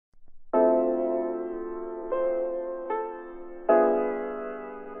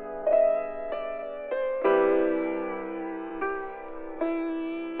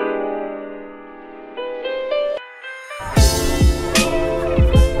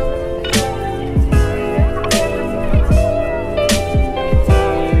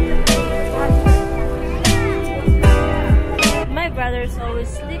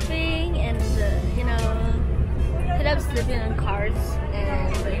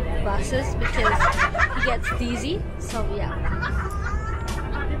buses because he gets dizzy. So yeah.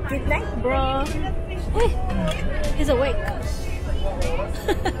 Good night, bro. Wait, he's awake.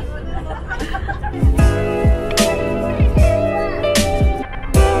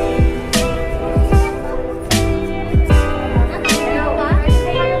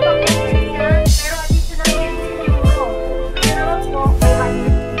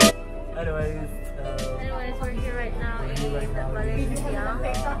 Anyways, we're here right now in Valencia.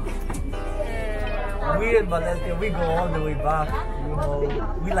 We in Valencia, we go all the way back. You know,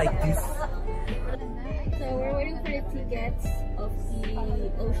 we like this. So we're waiting for the tickets of the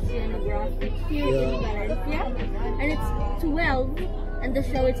oceanographic here in Valencia, and it's 12, and the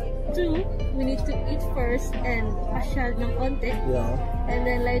show is 2. We need to eat first and pasyal ng konti. Yeah. And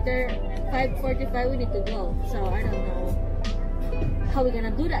then later 5:45 we need to go. So I don't know how we're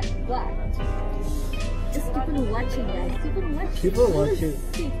gonna do that, but just keep on watching, guys. Keep on watching. Keep on watching.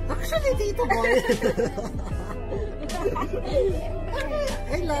 Actually, Tito Boy.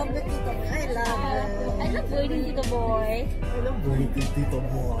 I love the Tito. I love waiting, Tito Boy. I love waiting, Tito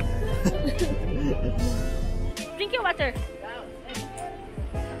Boy. Drinking water.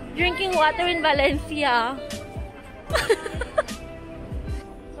 Drinking water in Valencia.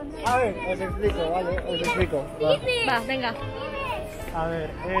 A ver, os explico, ¿vale? Os explico. Va, venga. A ver,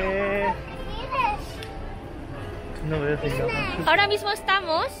 no voy a decir nada. Ahora mismo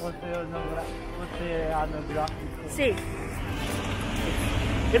estamos. Sí.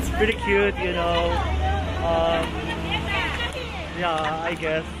 It's pretty cute, you know. Yeah, I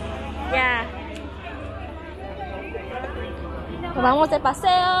guess. Ya. Nos vamos de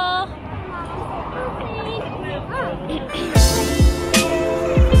paseo.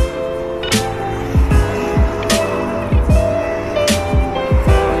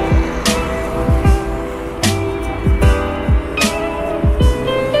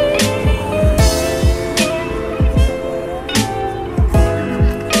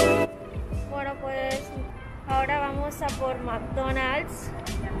 Bueno, pues ahora vamos a por McDonald's.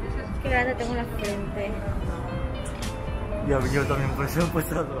 Qué grande tengo la frente. Ya, yo también por eso he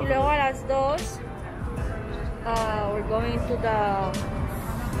pasado. Y luego a las 2 we're going to the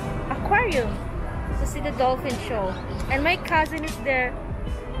aquarium to see the dolphin show. And my cousin is there.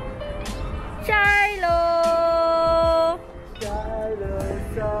 Shiloh!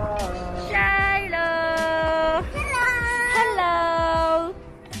 Shiloh! Hello!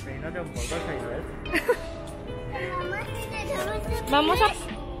 Vamos a...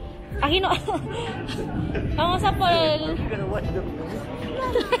 Aquí no. Vamos a por el...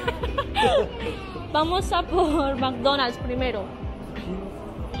 Vamos a por McDonald's primero.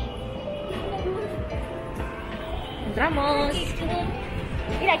 Entramos.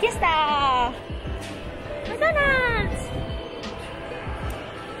 Mira, aquí está. McDonald's.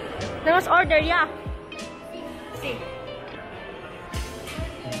 Tenemos order ya. Sí.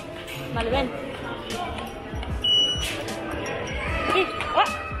 Vale, ven. Sí. Oh.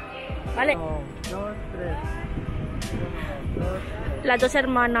 Vale. 1, 2, 3. Las dos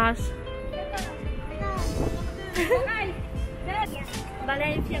hermanas.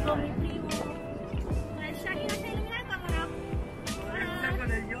 Valencia con mi primo. Con el Shaki, no se ilumina la cámara.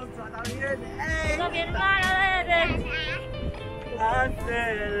 Con el Yosa también. ¡Ey! Con mi hermana de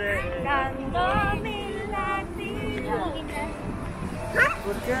Dando mil latidos.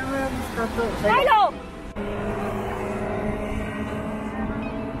 ¿Por qué me gusta todo? ¡Bailo!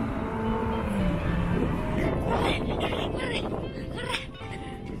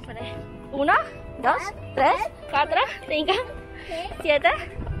 Corre. 1, 2, 3, 4, 5, 7,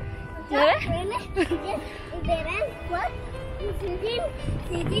 9.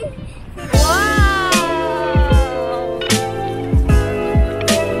 ¡Wow!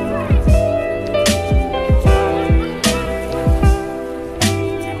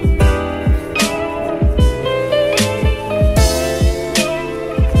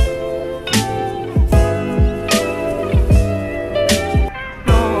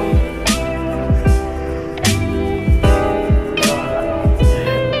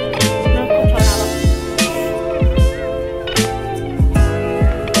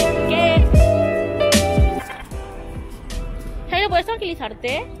 ¿Puedes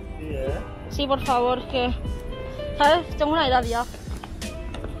tranquilizarte? Sí, Sí, por favor, que... ¿Sabes? Tengo una edad ya.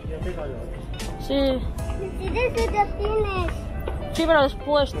 ¿Ya te callo? Sí. Sí, pero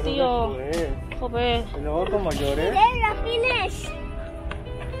después, tío. Joder. ¿Y luego como llores?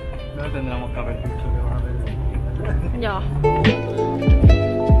 No tendremos que haber dicho que van a ver. Ya.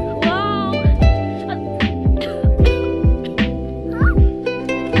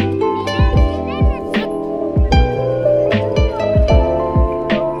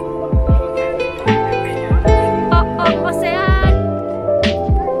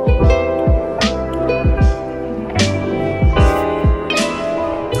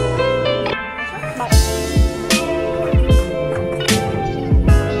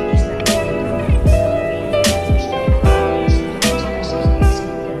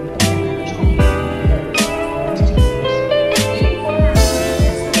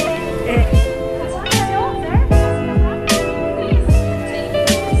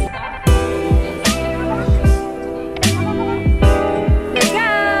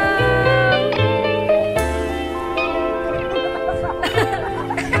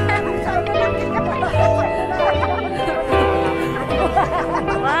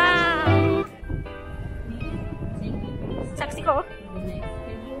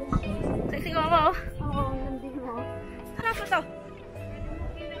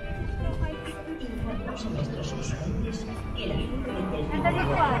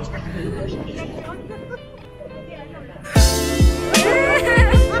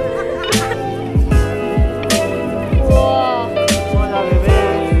 Hola, bebé.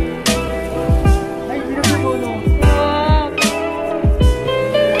 Ay, mira qué mono.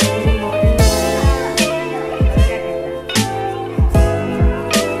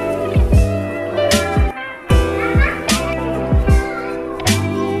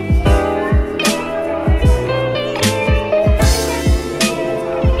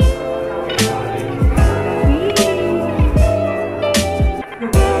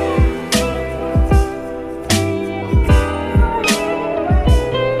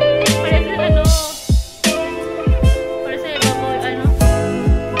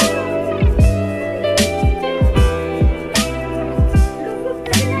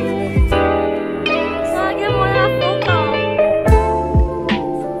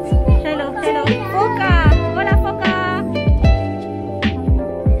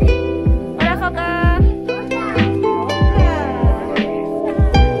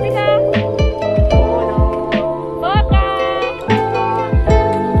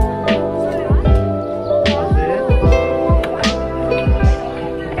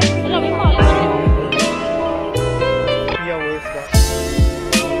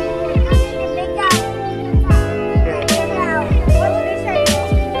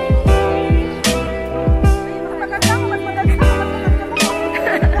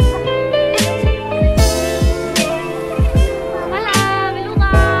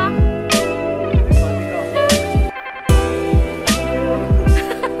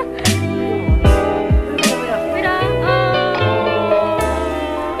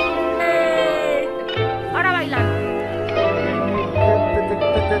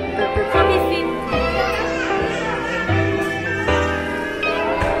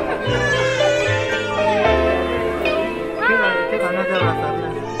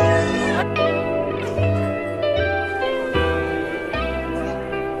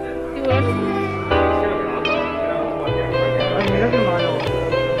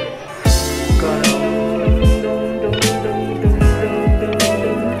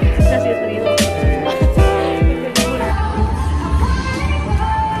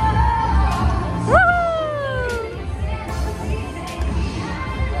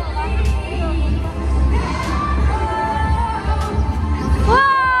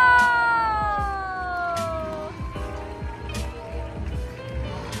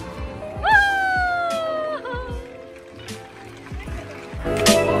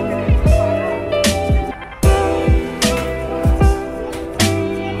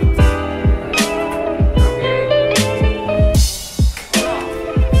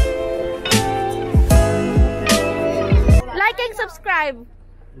 Subscribe.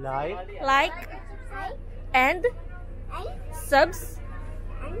 Like and subscribe.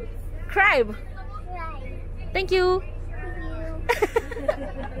 Thank you.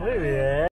 Muy bien.